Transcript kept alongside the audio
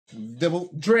Double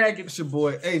Dragon. It's your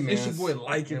boy AMENZ. It's your boy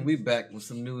Liking. And we back with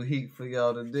some new heat for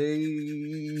y'all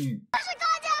today. Push the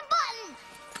goddamn button!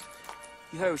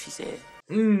 You heard what she said.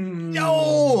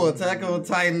 Yo! Attack on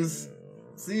Titans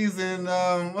season,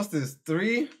 what's this,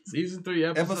 3? Season 3,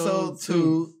 Episode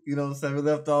 2. You know what I'm saying? We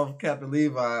left off Captain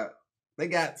Levi. They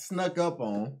got snuck up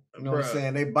on. You know what I'm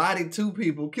saying? They bodied 2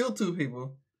 people, killed 2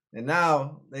 people. And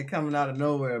now they coming out of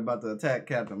nowhere about to attack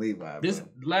Captain Levi. This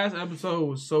last episode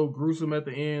was so gruesome at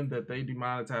the end that they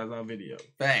demonetized our video.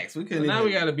 Facts. We couldn't. So now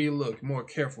we got to be more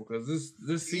careful because this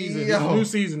season, this new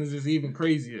season is just even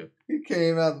crazier. He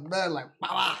came out the bed like,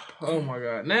 bah. Oh my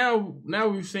god! Now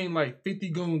we've seen like 50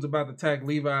 goons about to attack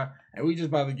Levi, and we just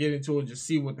about to get into it and just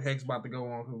see what the heck's about to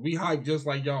go on because we hype just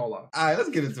like y'all are. All right, let's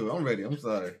get into it. I'm ready. I'm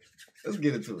sorry. Let's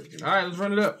get into it. All right, let's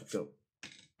run it up. Let's go.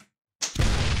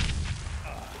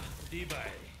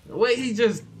 The way he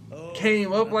just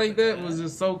came up like that was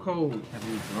just so cold.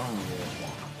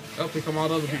 Oh, here come all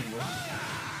the other people.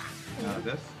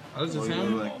 That's just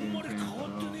him.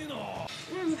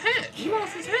 Where's his hat? He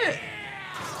lost his hat.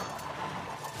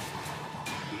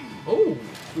 Oh,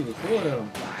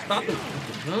 stop it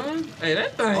with the gun. Hey,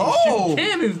 that thing shooting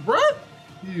cannons, bruh.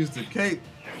 He used the cape.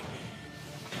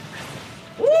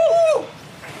 Woo!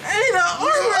 Hey, the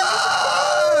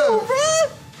armor, bruh.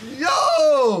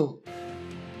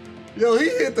 Yo, he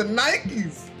hit the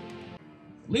Nikes.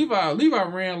 Levi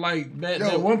ran like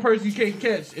that one person you can't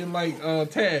catch in like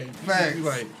tag. Facts.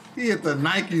 Like he hit the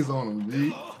Nikes on him,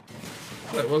 G.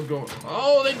 Like what's going on?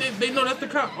 Oh, they know that's the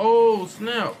cop. Oh,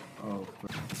 snap. Oh,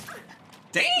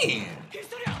 damn.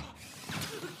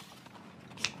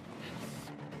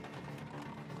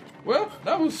 Well,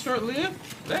 that was short-lived.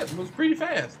 That was pretty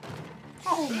fast.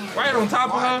 Oh, right on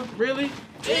top of her, really?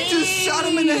 He just shot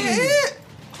him in the head.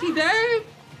 He died?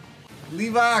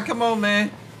 Levi, come on,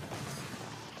 man.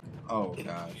 Oh,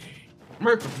 God.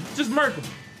 Murk him. Just murk him.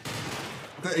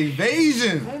 The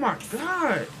evasion. Oh, my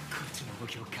God.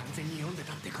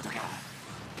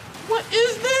 What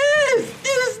is this?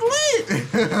 It is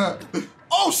lit.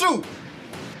 Oh, shoot.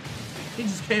 He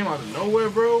just came out of nowhere,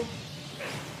 bro.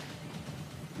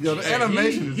 Yo, the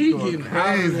animation is going crazy.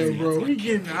 Out of there, bro. He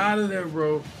getting out of there,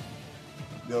 bro.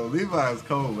 Yo, Levi is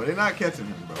cold, but they're not catching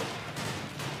him, bro.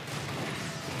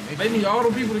 They need all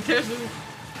the people to catch him.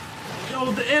 Yo,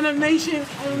 the animation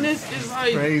on this is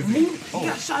like crazy. He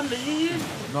got shot in the head.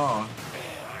 No.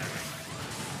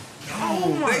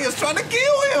 Oh, they is trying to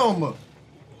kill him.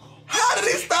 How did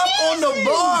he stop on the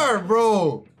bar,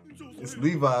 bro? It's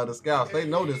Levi, the scouts. They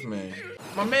know this man.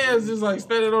 My man's just like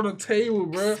standing on the table,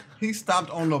 bro. He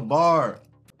stopped on the bar.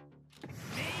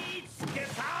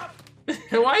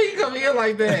 Why you come here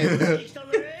like that?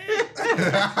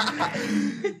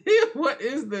 What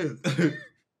is this?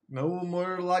 No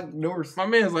more like Norse. My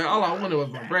man's like, all I wanted was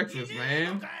my breakfast,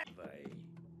 man.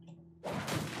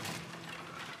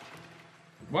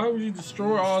 Why would you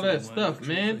destroy all that stuff,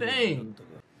 man? Dang.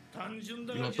 You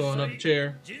gonna throw another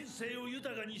chair?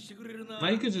 Now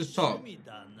you could just talk.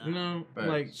 You know,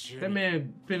 like that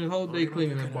man spent his whole day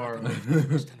cleaning that bar. Man,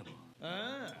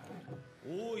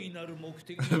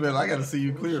 I gotta see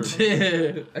you clearer.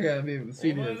 Yeah, I gotta be able to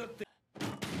see this.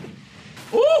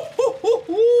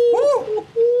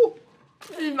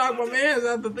 He knocked my man's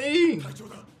out the thing.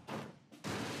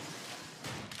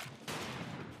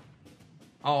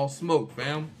 All smoke,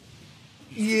 fam.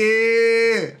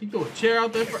 Yeah. He threw a chair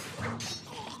out there.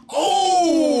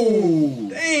 Oh!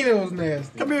 Dang, that was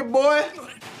nasty. Come here, boy.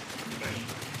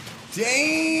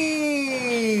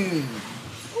 Dang.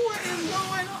 What is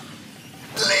going on?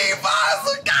 Levi's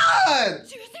a god.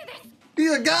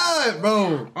 He's a god,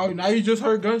 bro. Oh, now you just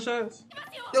heard gunshots?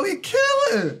 Yo, he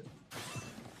killing.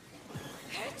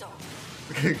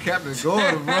 Captain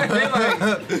Gordon, bro.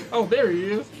 Like, oh, there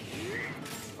he is.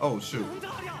 Oh, shoot.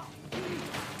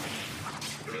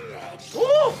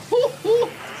 Ooh.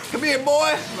 Come here,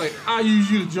 boy. Like, I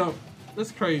use you to jump.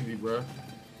 That's crazy, bro.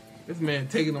 This man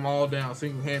taking them all down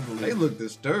single-handedly. They look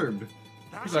disturbed.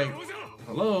 He's like,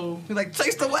 hello? He's like,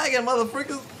 chase the wagon,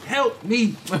 motherfuckers. Help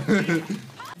me.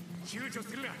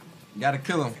 Gotta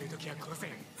kill him.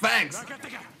 Facts.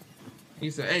 He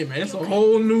said, hey, man, it's a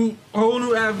whole new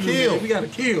avenue. Kill. Man. We gotta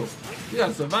kill. We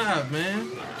gotta survive, man.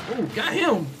 Oh, got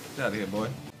him. Get out of here, boy.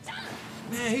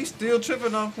 Man, he's still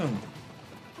tripping off him.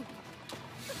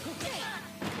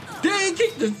 Dang,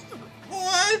 kick this.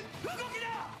 What?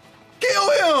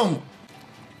 Kill him!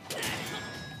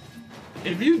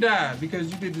 If you die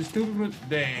because you did the stupid one,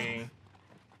 dang.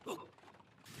 Why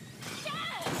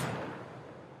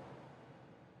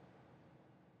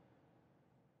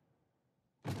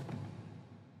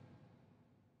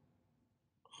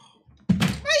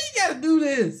you gotta do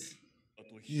this?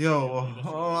 Yo,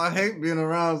 oh, I hate being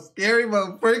around scary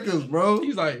motherfuckers, bro.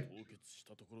 He's like,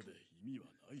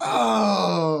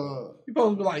 oh, you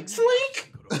supposed to be like,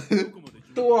 Slink!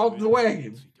 Threw off the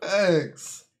wagon.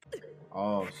 X.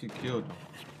 Oh, she killed him.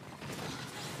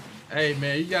 Hey,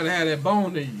 man, you gotta have that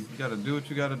bone in you. You gotta do what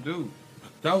you gotta do.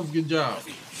 That was a good job.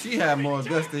 She had more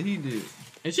guts than he did.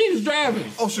 And she was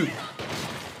driving. Oh, shoot.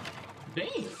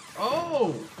 Damn.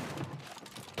 Oh.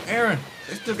 Aaron,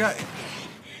 they still got...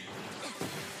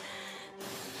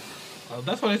 Oh,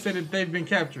 that's why they said that they've been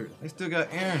captured. They still got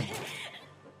Aaron.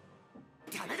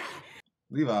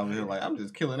 Levi over here like, I'm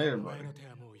just killing everybody.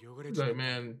 He's like,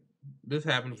 man, this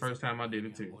happened the first time I did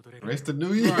it too. Race to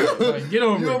New Year. Right, like, get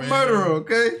over You're it, a murderer,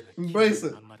 okay? Embrace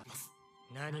it.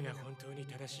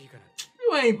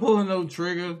 You ain't pulling no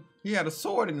trigger. He had a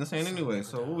sword in his hand anyway,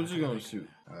 so what was you gonna shoot?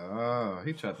 Oh,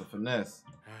 he tried to finesse.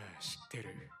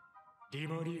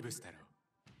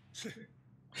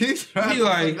 He's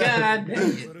like, God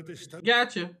dang it.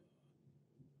 Gotcha.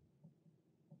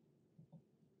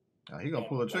 Oh, he gonna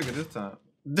pull a trigger this time.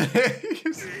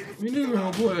 We knew we were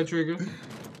gonna pull that trigger.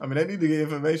 I mean, they need to get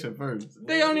information first.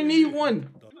 They only need one.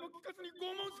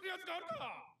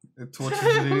 It tortures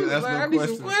you. That's like, no I need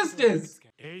question. some questions.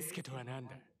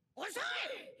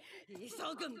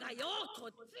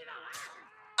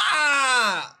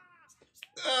 Ah!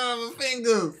 Oh, my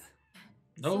fingers.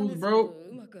 Those broke.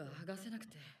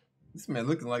 This man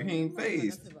looking like he ain't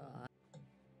phased. His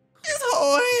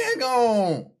whole hand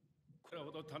gone.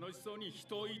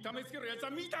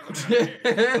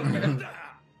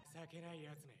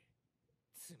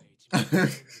 That's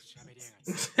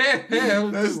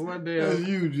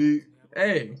you, G.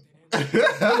 Hey.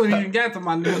 I wouldn't even get to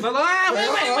my news. I'm like,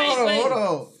 wait. Hold on.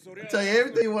 I'll tell you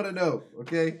everything you want to know,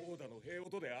 okay?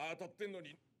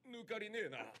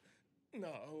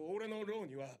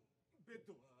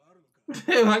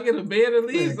 If I get a bed at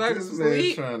least, I can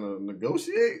sleep. Trying to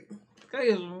negotiate. Can I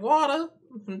get some water?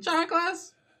 Some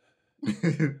chocolates?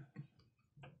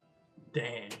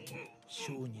 Damn.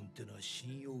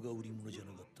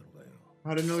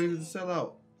 I didn't know he was a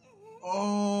sellout.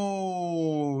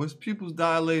 Oh, his pupils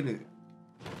dilated.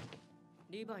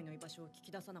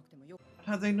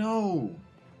 How'd they know?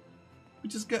 We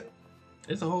just got...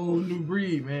 It's a whole new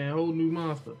breed, man. A whole new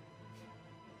monster.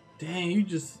 Dang, you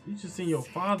just seen your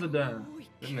father die.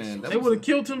 Man, they would have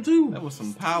killed him too. That was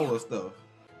some power stuff.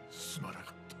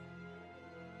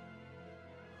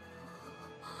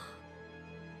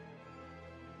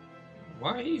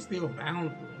 Why he still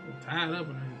bound, tied up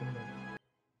and everything?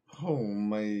 Oh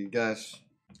my gosh.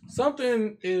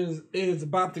 Something is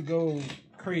about to go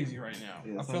crazy right now.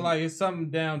 Yeah, I feel like it's something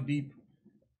down deep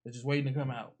that's just waiting to come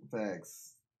out.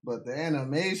 Facts. But the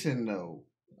animation though.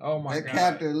 Oh my God. That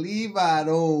Captain Levi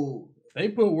though. They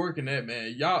put work in that,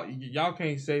 man. Y'all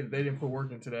can't say that they didn't put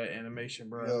work into that animation,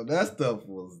 bro. Yo, that stuff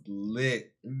was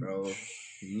lit, bro.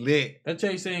 Lit. That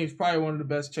chase scene is probably one of the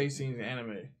best chase scenes in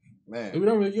anime. Man. We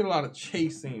don't really get a lot of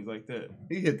chase scenes like that.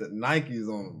 He hit the Nikes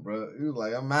on him, bro. He was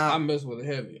like, I'm out. I mess with it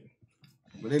heavy.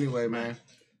 But anyway, man.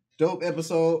 Dope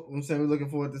episode. I'm saying we're looking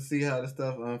forward to see how this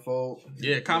stuff unfolds.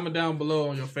 Yeah, comment down below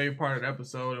on your favorite part of the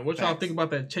episode and what y'all think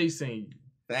about that chase scene.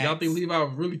 Y'all think Levi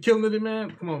was really killing it,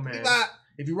 man? Come on, man. Levi.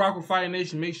 If you rock with Fire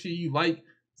Nation, make sure you like,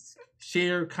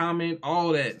 share, comment, all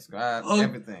that. Subscribe,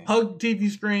 everything. Hug the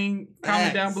TV screen.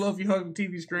 Comment down below if you hug the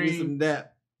TV screen. Give me some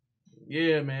dap.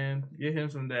 Yeah, man. Get him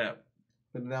some dap.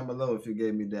 Put it down below if you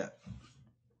gave me dap.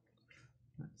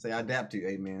 Say I dap to you,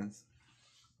 AMENZ.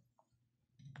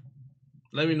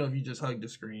 Let me know if you just hugged the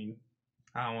screen.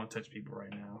 I don't want to touch people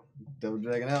right now. Double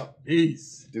Dragon out.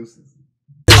 Peace. Deuces.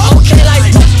 Okay,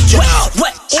 like what?